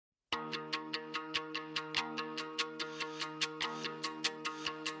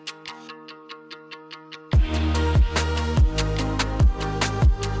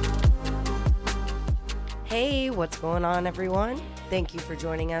what's going on, everyone? Thank you for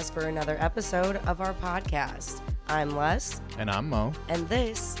joining us for another episode of our podcast. I'm Les. And I'm Mo. And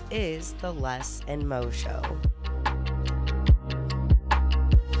this is the Les and Mo Show.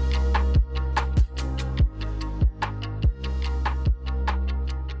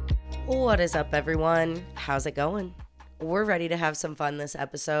 What is up, everyone? How's it going? We're ready to have some fun this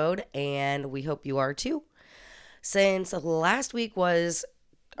episode, and we hope you are too. Since last week was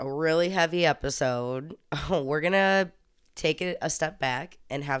a really heavy episode, we're going to take it a step back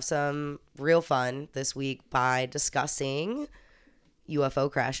and have some real fun this week by discussing UFO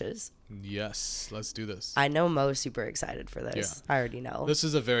crashes. Yes, let's do this. I know Mo's super excited for this. Yeah. I already know. This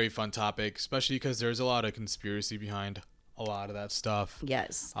is a very fun topic, especially because there's a lot of conspiracy behind a lot of that stuff.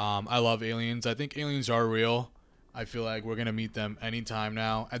 Yes. I love aliens. I think aliens are real. I feel like we're going to meet them anytime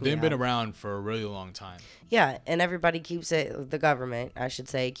now. And they've been around for a really long time. Yeah, and everybody keeps it, the government, I should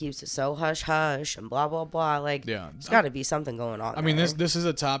say, keeps it so hush-hush and blah, blah, blah. Like, there's got to be something going on I mean, this is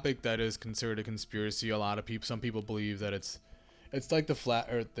a topic that is considered a conspiracy. A lot of people, some people believe that it's like the flat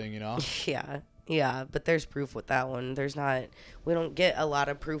earth thing, you know? Yeah, but there's proof with that one. We don't get a lot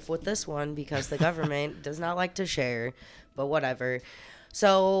of proof with this one because the government does not like to share, but whatever.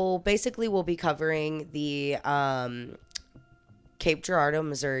 So basically we'll be covering the Cape Girardeau,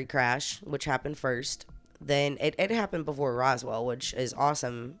 Missouri crash, which happened first. Then it happened before Roswell, which is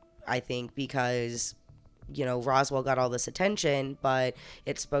awesome, I think, because, you know, Roswell got all this attention, but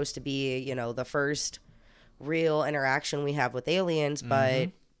it's supposed to be, you know, the first real interaction we have with aliens,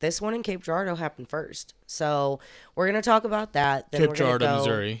 but this one in Cape Girardeau happened first. So we're going to talk about that. Then Cape Girardeau,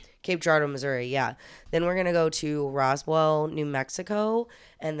 Missouri. Cape Girardeau, Missouri, yeah. Then we're going to go to Roswell, New Mexico.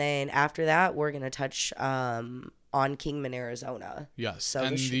 And then after that, we're going to touch on Kingman, Arizona. Yes, so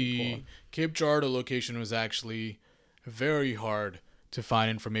and the cool. Cape Girardeau location was actually very hard to find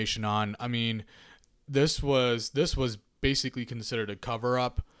information on. I mean, this was basically considered a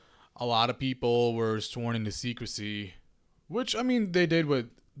cover-up. A lot of people were sworn into secrecy, which, I mean, they did with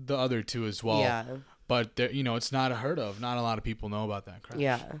the other two as well. Yeah. But, you know, it's not heard of. Not a lot of people know about that crash.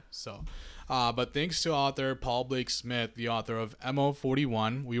 Yeah. So, but thanks to author Paul Blake Smith, the author of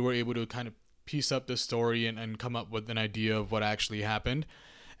MO41, we were able to kind of piece up the story and come up with an idea of what actually happened.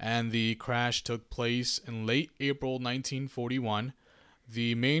 And the crash took place in late April 1941.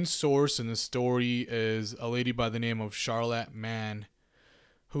 The main source in the story is a lady by the name of Charlotte Mann,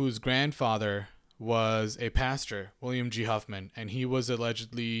 whose grandfather was a pastor, William G. Huffman, and he was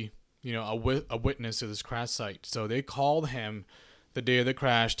allegedly, you know, a witness to this crash site. So they called him the day of the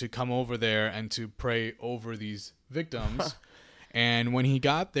crash to come over there and to pray over these victims. And when he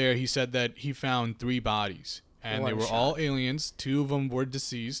got there, he said that he found 3 bodies, and they were all aliens. 2 of them were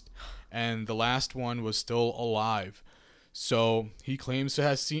deceased, and the last one was still alive. So he claims to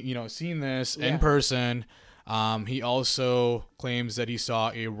have seen this in person. He also claims that he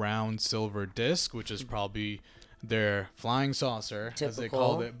saw a round silver disc, which is probably their flying saucer, as they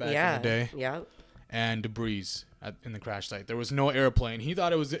called it back in the day. Yeah. And debris in the crash site. There was no airplane. He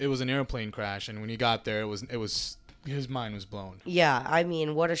thought it was an airplane crash, and when he got there, it was his mind was blown. Yeah, I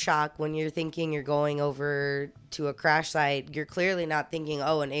mean, what a shock when you're thinking you're going over to a crash site. You're clearly not thinking,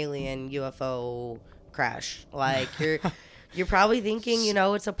 oh, an alien UFO crash. Like You're probably thinking, you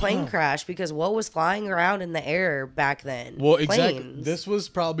know, it's a plane crash because what was flying around in the air back then? Well, exactly. This was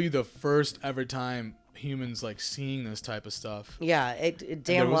probably the first ever time humans like seeing this type of stuff. Yeah, it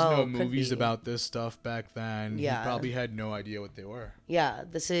damn well. There was no movies about this stuff back then. Yeah, he probably had no idea what they were. Yeah,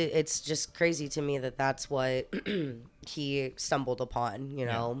 it's just crazy to me that that's what he stumbled upon, you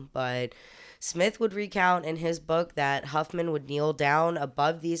know. But Smith would recount in his book that Huffman would kneel down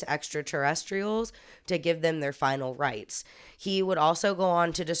above these extraterrestrials to give them their final rites. He would also go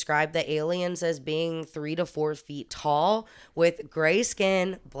on to describe the aliens as being 3 to 4 feet tall with gray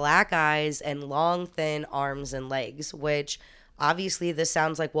skin, black eyes, and long, thin arms and legs, which obviously this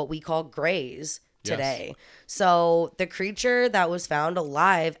sounds like what we call grays today. Yes. So the creature that was found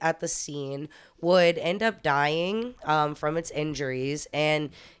alive at the scene would end up dying from its injuries,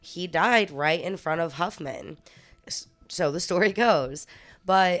 and he died right in front of Huffman. So the story goes.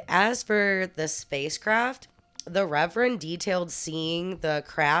 But as for the spacecraft, the Reverend detailed seeing the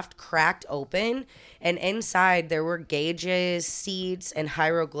craft cracked open, and inside there were gauges, seats, and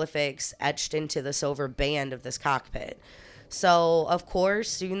hieroglyphics etched into the silver band of this cockpit. So, of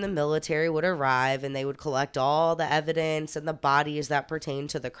course, soon the military would arrive, and they would collect all the evidence and the bodies that pertain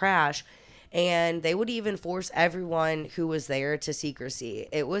to the crash, and they would even force everyone who was there to secrecy.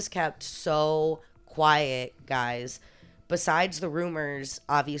 It was kept so quiet, guys, besides the rumors,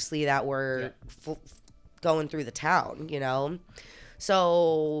 obviously, that were going through the town, you know?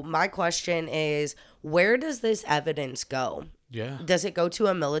 So my question is, where does this evidence go? Yeah. Does it go to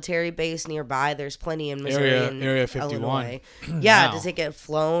a military base nearby? There's plenty in Missouri and Area 51. Illinois. Yeah, Now. does it get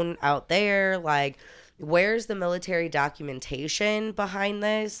flown out there? Like, where's the military documentation behind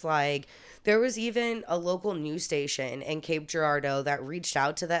this? Like, there was even a local news station in Cape Girardeau that reached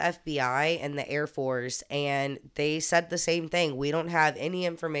out to the FBI and the Air Force, and they said the same thing. We don't have any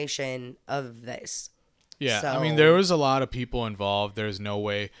information of this. Yeah, So, I mean, there was a lot of people involved. There's no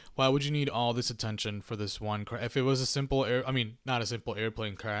way. Why would you need all this attention for this one crash? If it was a simple not a simple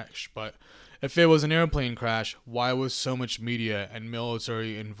airplane crash, but if it was an airplane crash, why was so much media and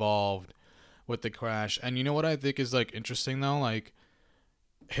military involved with the crash? And you know what I think is like interesting though, like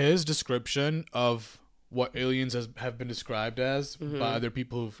his description of what aliens have been described as by other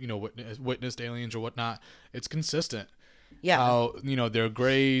people who've witnessed aliens or whatnot, it's consistent. yeah. How they're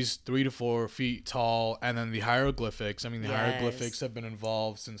grays, 3 to 4 feet tall, and then the hieroglyphics. I mean, the Yes. hieroglyphics have been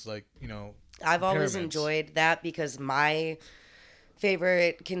involved since I've always pyramids. enjoyed that because my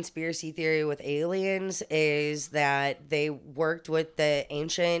favorite conspiracy theory with aliens is that they worked with the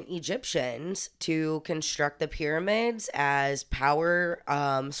ancient Egyptians to construct the pyramids as power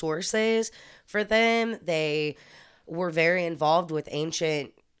sources for them. They were very involved with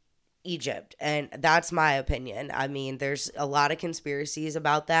ancient Egypt, and that's my opinion. I mean, there's a lot of conspiracies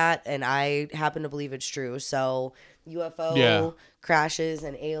about that, and I happen to believe it's true. So UFO crashes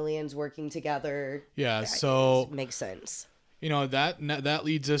and aliens working together, Yeah, so makes sense. that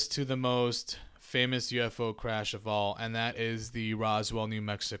leads us to the most famous UFO crash of all, and that is the Roswell, New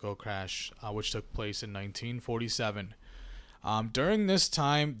Mexico crash, which took place in 1947. During this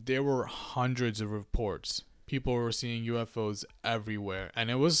time, there were hundreds of reports. People were seeing UFOs everywhere, and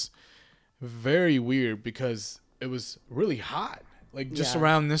it was very weird because it was really hot. Like, just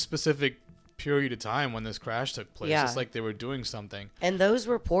around this specific period of time when this crash took place, it's like they were doing something. And those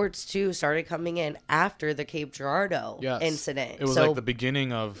reports, too, started coming in after the Cape Girardeau incident. It was like the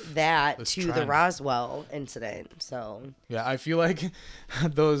beginning of that to trend. the Roswell incident. So yeah, I feel like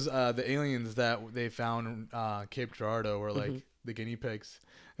those the aliens that they found Cape Girardeau were like the guinea pigs.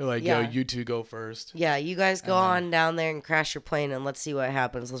 They're like, yo, you two go first. yeah, you guys go on down there and crash your plane, and let's see what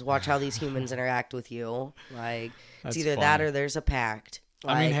happens. Let's watch how these humans interact with you. Like, it's either that or there's a pact.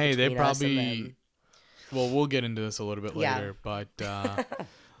 I mean, hey, they between us and probably. them. Well, we'll get into this a little bit Yeah. later, but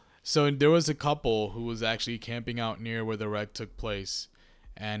so there was a couple who was actually camping out near where the wreck took place,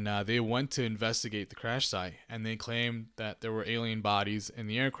 and they went to investigate the crash site, and they claimed that there were alien bodies in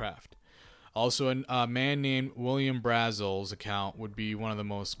the aircraft. Also, a man named William Brazel's account would be one of the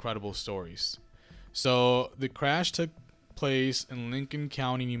most credible stories. So the crash took place in Lincoln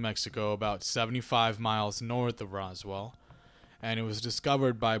County, New Mexico, about 75 miles north of Roswell, and it was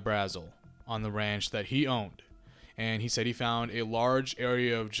discovered by Brazel on the ranch that he owned. And he said he found a large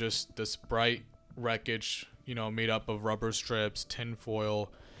area of just this bright wreckage, made up of rubber strips, tin foil,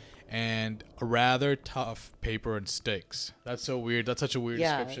 and a rather tough paper and sticks. That's so weird. That's such a weird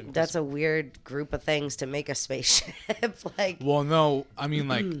description. That's a weird group of things to make a spaceship. Like, well, no, I mean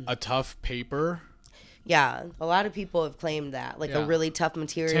like a tough paper. yeah, a lot of people have claimed that, like a really tough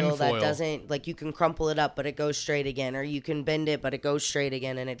material that Tinfoil. doesn't, like, you can crumple it up, but it goes straight again, or you can bend it, but it goes straight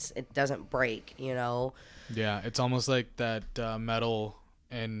again, and it doesn't break. Yeah, it's almost like that metal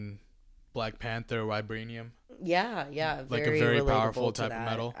in Black Panther, vibranium. Yeah, Like a very relatable powerful to type of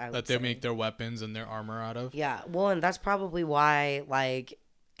metal I would that they say. make their weapons and their armor out of. Yeah, well, and that's probably why, like,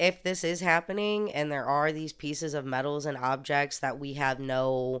 if this is happening and there are these pieces of metals and objects that we have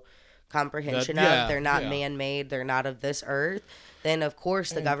no comprehension of, they're not man-made, they're not of this earth, then of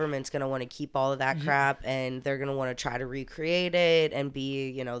course the government's going to want to keep all of that crap, and they're going to want to try to recreate it and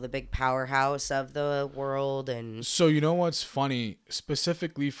be, the big powerhouse of the world. And So you know what's funny,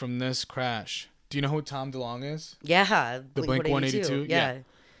 specifically from this crash? Do you know who Tom DeLonge is? yeah, The Blink 182? Yeah.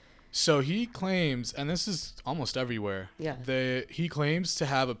 So he claims, and this is almost everywhere. Yeah. He claims to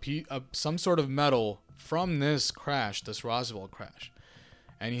have some sort of metal from this crash, this Roswell crash,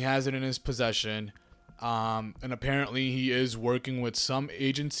 and he has it in his possession. And apparently he is working with some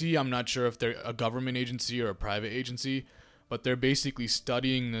agency. I'm not sure if they're a government agency or a private agency, but they're basically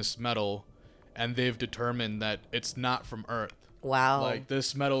studying this metal, and they've determined that it's not from Earth. Wow. Like,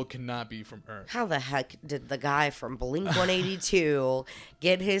 this metal cannot be from Earth. How the heck did the guy from Blink 182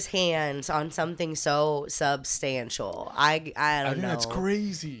 get his hands on something so substantial? I don't I know. think that's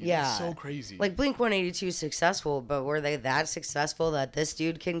crazy. Yeah. It's so crazy. Like, Blink 182 is successful, but were they that successful that this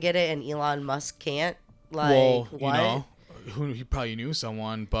dude can get it and Elon Musk can't? Like, well, what? he probably knew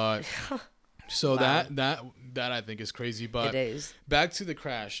someone, but so Wow. that I think is crazy. But It is. back to the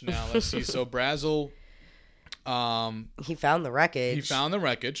crash now. Let's see. So Brazel, He found the wreckage. he found the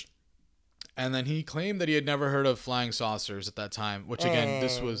wreckage, And then he claimed that he had never heard of flying saucers at that time, which again,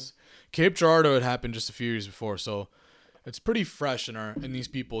 this was Cape Girardeau had happened just a few years before, so it's pretty fresh in these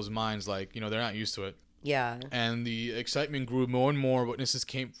people's minds. Like, they're not used to it. Yeah. And the excitement grew more and more. Witnesses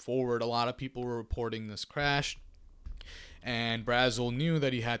came forward. A lot of people were reporting this crash. And Brazel knew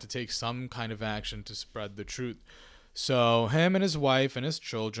that he had to take some kind of action to spread the truth. So him and his wife and his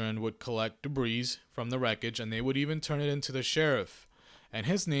children would collect debris from the wreckage, and they would even turn it into the sheriff. And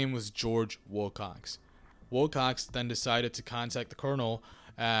his name was George Wilcox. Wilcox then decided to contact the colonel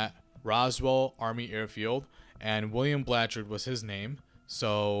at Roswell Army Airfield, and William Blanchard was his name.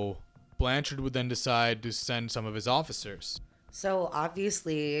 So Blanchard would then decide to send some of his officers. So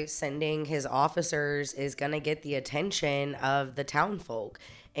obviously sending his officers is going to get the attention of the townfolk.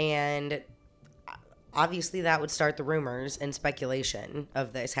 And obviously that would start the rumors and speculation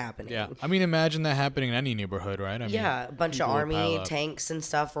of this happening. Yeah. I mean, imagine that happening in any neighborhood, right? Yeah, a bunch of army tanks and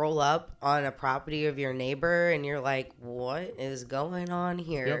stuff roll up on a property of your neighbor, and you're like, what is going on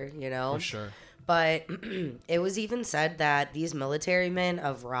here? Yep, for sure. But it was even said that these military men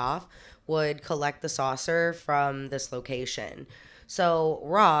of RAF would collect the saucer from this location. So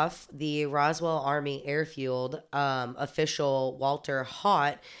RAF, the Roswell Army Airfield official Walter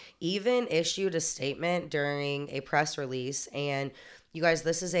Haut, even issued a statement during a press release. And you guys,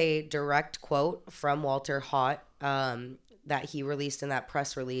 this is a direct quote from Walter Haut that he released in that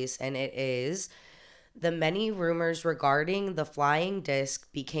press release. And it is, "The many rumors regarding the flying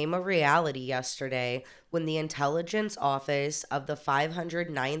disc became a reality yesterday when the intelligence office of the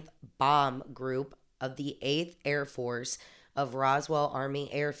 509th Bomb Group of the 8th Air Force of Roswell Army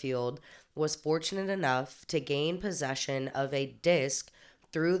Airfield was fortunate enough to gain possession of a disc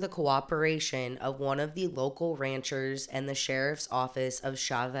through the cooperation of one of the local ranchers and the sheriff's office of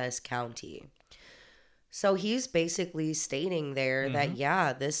Chavez County." So he's basically stating there that,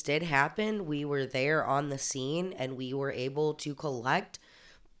 yeah, this did happen. We were there on the scene and we were able to collect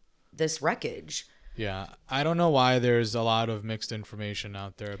this wreckage. Yeah, I don't know why there's a lot of mixed information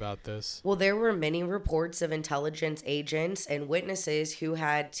out there about this. Well, there were many reports of intelligence agents and witnesses who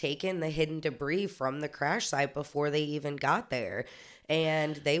had taken the hidden debris from the crash site before they even got there.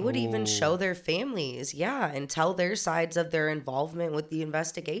 And they would even show their families, and tell their sides of their involvement with the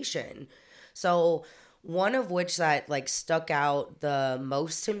investigation. So one of which that stuck out the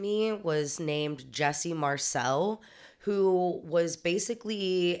most to me was named Jesse Marcel, who was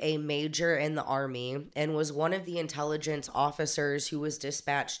basically a major in the Army and was one of the intelligence officers who was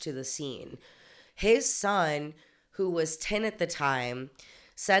dispatched to the scene. His son, who was 10 at the time,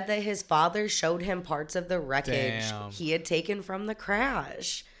 said that his father showed him parts of the wreckage he had taken from the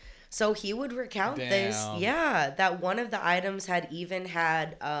crash. So he would recount this, that one of the items had even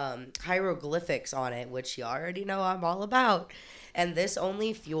had hieroglyphics on it, which you already know I'm all about. And this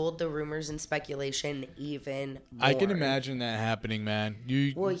only fueled the rumors and speculation even more. I can imagine that happening, man.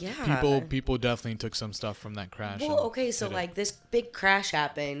 People definitely took some stuff from that crash. Well, okay, so this big crash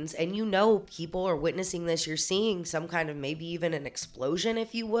happens, and people are witnessing this. You're seeing some kind of maybe even an explosion,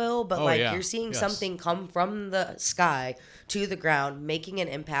 if you will, but you're seeing something come from the sky to the ground, making an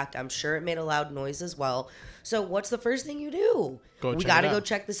impact. I'm sure it made a loud noise as well. So what's the first thing you do? We got to go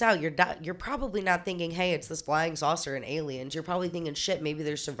check this out. You're probably not thinking, hey, it's this flying saucer and aliens. You're probably thinking, shit, maybe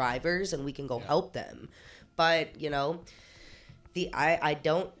there's survivors and we can go help them. But, I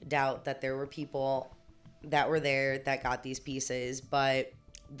don't doubt that there were people that were there that got these pieces. But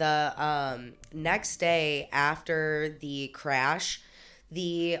the next day after the crash,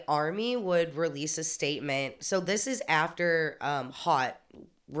 the Army would release a statement. So this is after Haut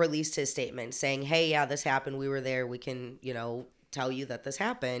released his statement saying, hey, yeah, this happened. We were there. We can, tell you that this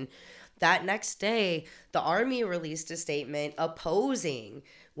happened. That next day, the Army released a statement opposing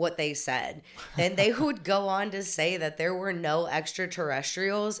what they said. And they would go on to say that there were no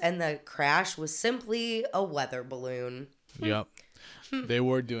extraterrestrials and the crash was simply a weather balloon. Yep. They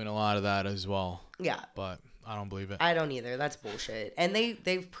were doing a lot of that as well. Yeah. But I don't believe it. I don't either. That's bullshit. And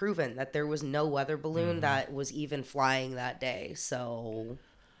they've proven that there was no weather balloon that was even flying that day. So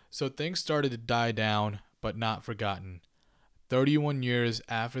things started to die down, but not forgotten. 31 years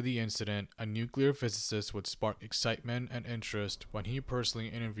after the incident, a nuclear physicist would spark excitement and interest when he personally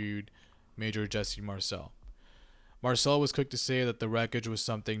interviewed Major Jesse Marcel. Marcel was quick to say that the wreckage was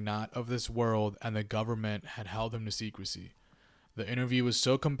something not of this world and the government had held him to secrecy. The interview was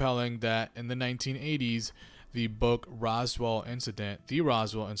so compelling that in the 1980s, the book The Roswell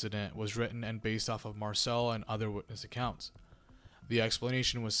Incident, was written and based off of Marcel and other witness accounts. The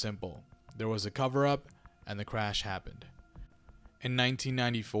explanation was simple. There was a cover-up and the crash happened. In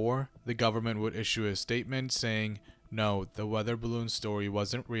 1994, the government would issue a statement saying, no, the weather balloon story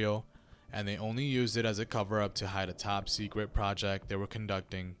wasn't real, and they only used it as a cover-up to hide a top-secret project they were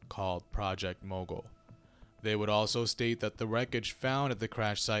conducting called Project Mogul. They would also state that the wreckage found at the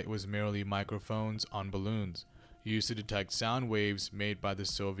crash site was merely microphones on balloons, used to detect sound waves made by the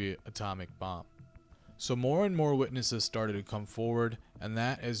Soviet atomic bomb. So more and more witnesses started to come forward, and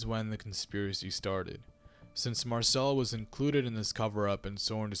that is when the conspiracy started. Since Marcel was included in this cover-up and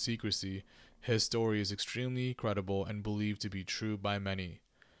sworn to secrecy, his story is extremely credible and believed to be true by many.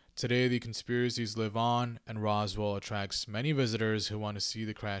 Today, the conspiracies live on, and Roswell attracts many visitors who want to see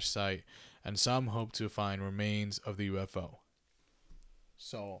the crash site, and some hope to find remains of the UFO.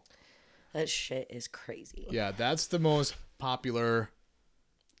 So, that shit is crazy. Yeah, that's the most popular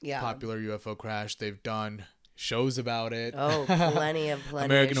UFO crash. They've done shows about it. Oh, plenty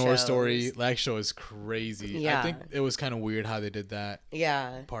American of Horror shows. Story. That show is crazy. Yeah. I think it was kind of weird how they did that.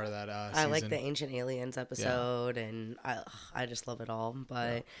 Yeah. Part of that season. I like the Ancient Aliens episode, and I just love it all.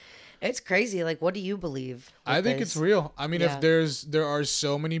 But it's crazy. Like, what do you believe? I think it's real. I mean, if there are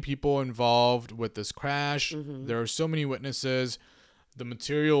so many people involved with this crash, there are so many witnesses, the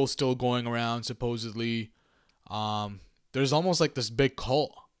material is still going around supposedly. There's almost like this big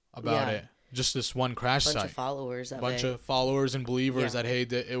cult about it. Just this one crash site. Bunch of followers of followers and believers that, hey,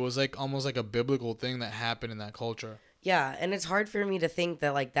 it was like almost like a biblical thing that happened in that culture. Yeah, and it's hard for me to think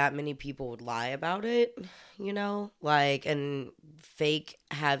that like that many people would lie about it, you know, like and fake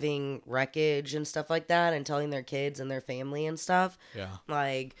having wreckage and stuff like that and telling their kids and their family and stuff. Yeah.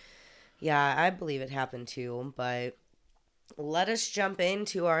 Like, yeah, I believe it happened too, but let us jump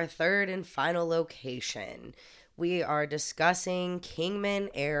into our third and final location. We are discussing Kingman,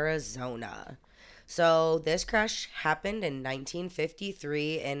 Arizona. So this crash happened in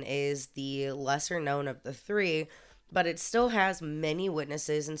 1953 and is the lesser known of the three, but it still has many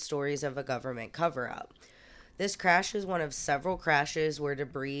witnesses and stories of a government cover-up. This crash is one of several crashes where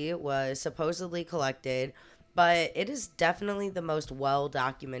debris was supposedly collected, but it is definitely the most well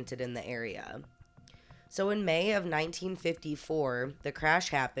documented in the area. So in May of 1954, the crash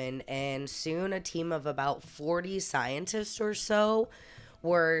happened, and soon a team of about 40 scientists or so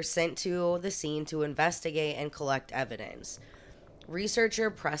were sent to the scene to investigate and collect evidence.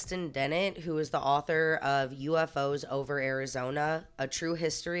 Researcher Preston Dennett, who is the author of UFOs over Arizona, A True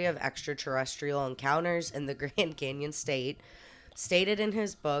History of Extraterrestrial Encounters in the Grand Canyon State, stated in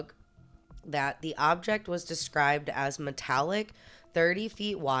his book that the object was described as metallic, 30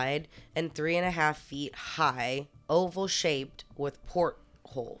 feet wide and 3.5 feet high, oval shaped with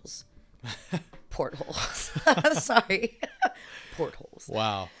portholes. Portholes. Sorry. Portholes.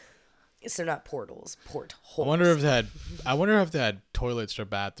 Wow. So not portals, portholes. I wonder if they had toilets or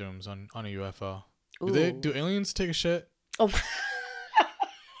bathrooms on a UFO. Do aliens take a shit? Oh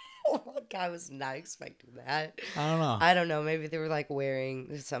I was not expecting that. I don't know. Maybe they were like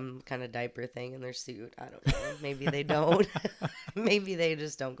wearing some kind of diaper thing in their suit. I don't know. Maybe they don't. Maybe they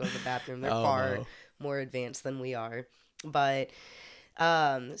just don't go to the bathroom. They're far more advanced than we are. But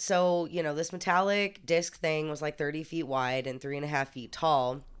so, you know, this metallic disc thing was like 30 feet wide and 3.5 feet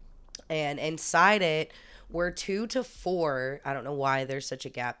tall. And inside it were 2 to 4, I don't know why there's such a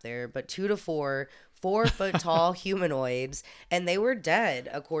gap there, but 2 to 4 4-foot tall humanoids, and they were dead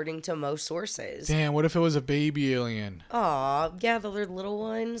according to most sources. Damn, what if it was a baby alien? Aw, yeah, the little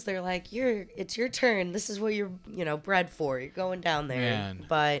ones. They're like, it's your turn. This is what you're, bred for. You're going down there. Man.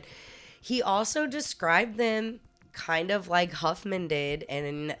 But he also described them kind of like Huffman did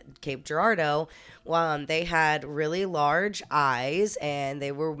in Cape Girardeau. They had really large eyes, and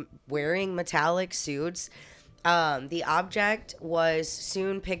they were wearing metallic suits. The object was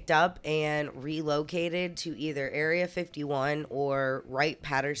soon picked up and relocated to either Area 51 or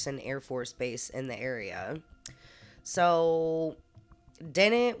Wright-Patterson Air Force Base in the area. So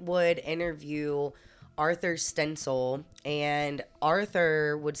Dennett would interview Arthur Stenzel, and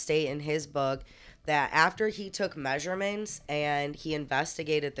Arthur would state in his book that after he took measurements and he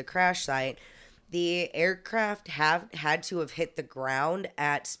investigated the crash site, the aircraft had to have hit the ground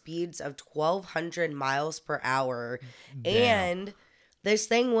at speeds of 1,200 miles per hour. Damn. And this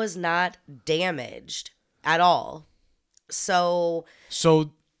thing was not damaged at all. So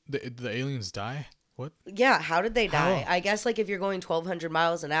the aliens die? What? Yeah, how did they die? I guess like if you're going 1,200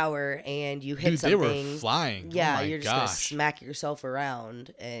 miles an hour and you hit something. They were flying. Yeah, you're just going to smack yourself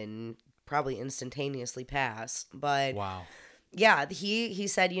around and probably instantaneously pass. But wow. Yeah, he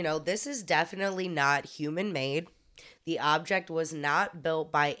said, this is definitely not human-made. The object was not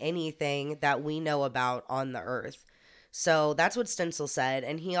built by anything that we know about on the Earth. So that's what Stencil said.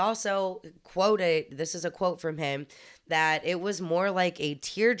 And he also quoted, this is a quote from him, that it was more like a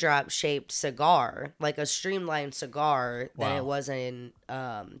teardrop shaped cigar, like a streamlined cigar, than it Wow. was in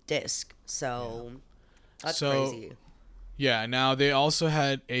disc. So that's So crazy. yeah, now they also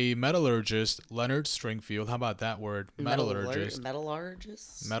had a metallurgist, Leonard Stringfield. How about that word? Metallurgist.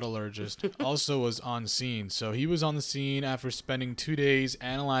 Metallurgist? Metallurgist also was on scene. So he was on the scene after spending 2 days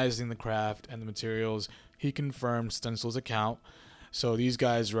analyzing the craft and the materials. He confirmed Stencil's account. So these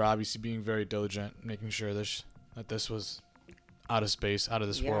guys were obviously being very diligent, making sure that this was out of space, out of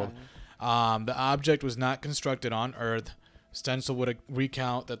this Yeah. world. The object was not constructed on Earth. Stencil would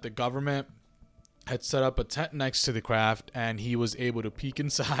recount that the government had set up a tent next to the craft, and he was able to peek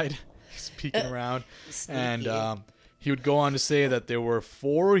inside, just peeking around. And Sneaky. he would go on to say that there were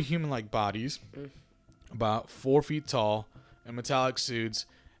 4 human-like bodies, about 4 feet tall, in metallic suits,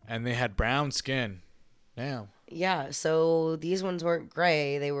 and they had brown skin. Damn, Yeah, so these ones weren't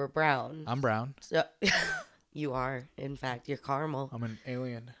gray, they were brown. I'm brown. So you are, in fact, you're caramel. I'm an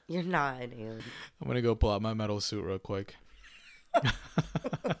alien. You're not an alien. I'm gonna go pull out my metal suit real quick.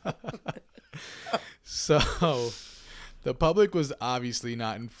 So, the public was obviously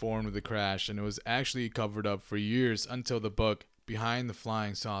not informed of the crash, and it was actually covered up for years until the book Behind the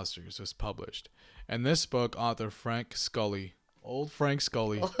Flying Saucers was published. And this book, author Frank Scully, old Frank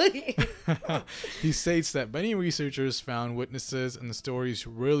Scully, he states that many researchers found witnesses and the stories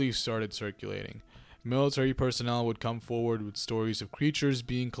really started circulating. Military personnel would come forward with stories of creatures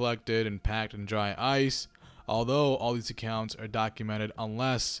being collected and packed in dry ice, although all these accounts are documented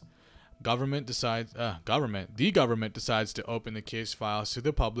unless the government decides to open the case files to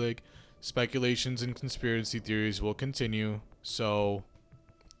the public. Speculations and conspiracy theories will continue. So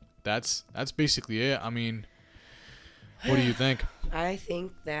that's basically it. I mean, what do you think? I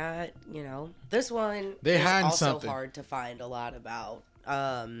think that, this one They is had also something. hard to find a lot about.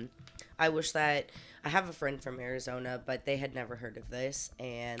 I wish that I have a friend from Arizona, but they had never heard of this,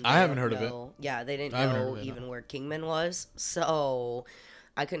 and I they haven't don't heard of it. know- Yeah, they didn't I haven't heard know of it, even no. where Kingman was, so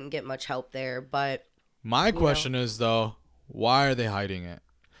I couldn't get much help there. But My question is though, why are they hiding it?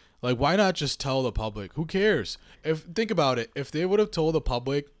 Like, why not just tell the public? Who cares? Think about it. If they would have told the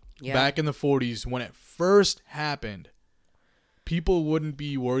public back in the 40s when it first happened, people wouldn't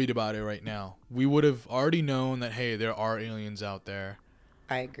be worried about it right now. We would have already known that, hey, there are aliens out there.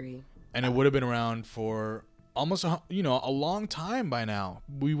 I agree. And it would have been around for almost a long time by now.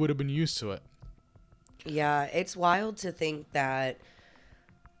 We would have been used to it. Yeah, it's wild to think that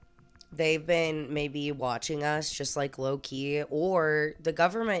they've been maybe watching us just like low key, or the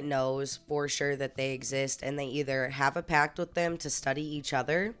government knows for sure that they exist and they either have a pact with them to study each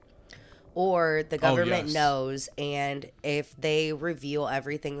other, or the government yes. knows, and if they reveal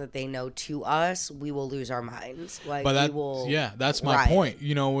everything that they know to us, we will lose our minds. Like, But we will that's my riot. point.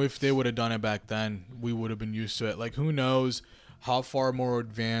 If they would have done it back then, we would have been used to it. Like, who knows how far more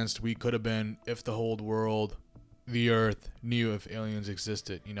advanced we could have been if the whole world, the Earth, knew if aliens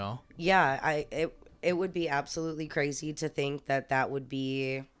existed. Yeah, it would be absolutely crazy to think that would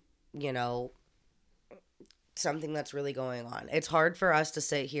be, something that's really going on. It's hard for us to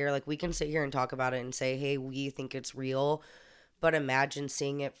sit here, like we can sit here and talk about it and say, hey, we think it's real, but imagine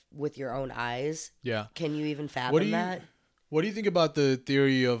seeing it with your own eyes. Yeah. Can you even fathom that? What do you think about the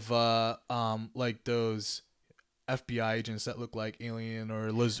theory of like those FBI agents that look like alien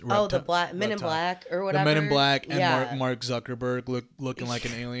or the Men in Black or whatever. The Men in Black and Yeah. Mark Zuckerberg looking like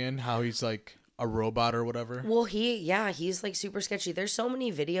an alien, how he's like a robot or whatever. Well, he's like super sketchy. There's so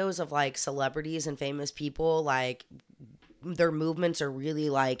many videos of like celebrities and famous people, like their movements are really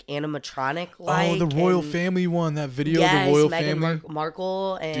like animatronic. Oh, the royal family one, that video, yes, the royal Meghan family.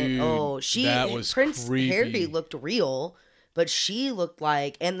 Markle, and Dude, that was Prince creepy. Harry looked real, but she looked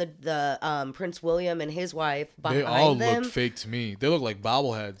like, and the Prince William and his wife behind They all them. look fake to me. They look like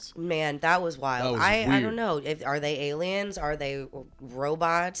bobbleheads. Man, that was wild. That was I weird. don't know. Are they aliens? Are they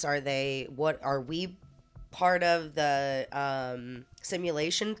robots? What are we part of the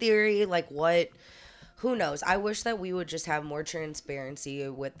simulation theory? Like what? Who knows? I wish that we would just have more transparency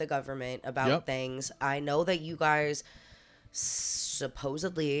with the government about things. I know that you guys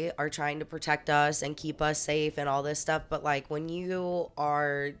supposedly are trying to protect us and keep us safe and all this stuff, but like when you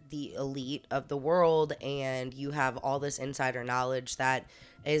are the elite of the world and you have all this insider knowledge,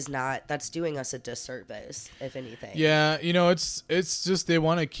 that's doing us a disservice, if anything. Yeah, it's just they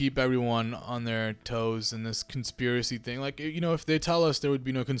want to keep everyone on their toes in this conspiracy thing. Like, if they tell us, there would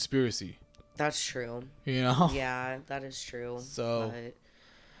be no conspiracy. That's true. Yeah, that is true. So- But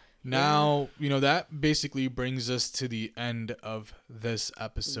Now, that basically brings us to the end of this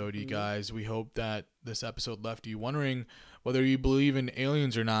episode, you guys. We hope that this episode left you wondering whether you believe in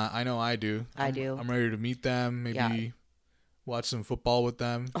aliens or not. I know I do. I do. I'm ready to meet them, maybe watch some football with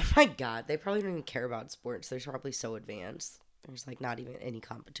them. Oh my God. They probably don't even care about sports. They're probably so advanced. There's like not even any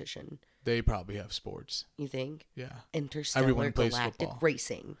competition. They probably have sports. You think? Yeah. Interstellar Everyone plays galactic football.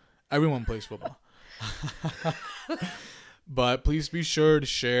 racing. Everyone plays football. But please be sure to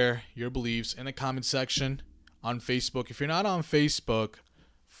share your beliefs in the comment section on Facebook. If you're not on Facebook,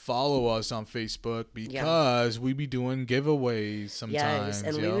 follow us on Facebook because we be doing giveaways sometimes.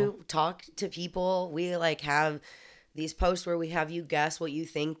 Yes, and we talk to people. We like have these posts where we have you guess what you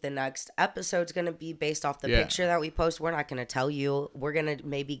think the next episode's going to be based off the picture that we post. We're not going to tell you. We're going to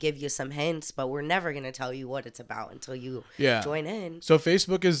maybe give you some hints, but we're never going to tell you what it's about until you join in. So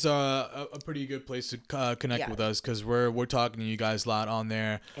Facebook is a pretty good place to connect with us because we're talking to you guys a lot on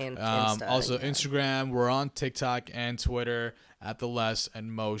there. And also Instagram. We're on TikTok and Twitter at The Les and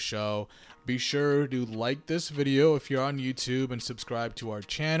Mo Show. Be sure to like this video if you're on YouTube and subscribe to our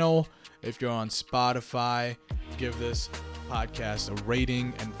channel. If you're on Spotify, give this podcast a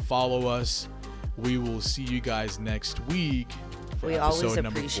rating and follow us. We will see you guys next week. We always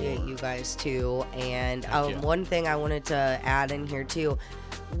appreciate you guys too. And one thing I wanted to add in here too,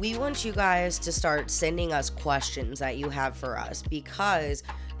 we want you guys to start sending us questions that you have for us because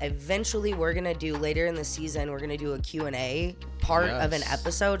eventually we're going to do later in the season, we're going to do a Q&A part of an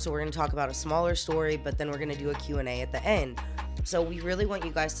episode. So we're going to talk about a smaller story, but then we're going to do a Q&A at the end. So we really want you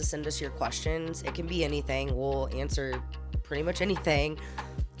guys to send us your questions. It can be anything. We'll answer pretty much anything.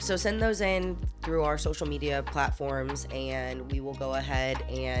 So send those in through our social media platforms, and we will go ahead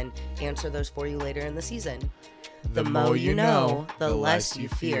and answer those for you later in the season. The more you know, the less you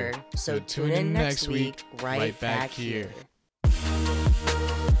fear. So tune in next week, right back here.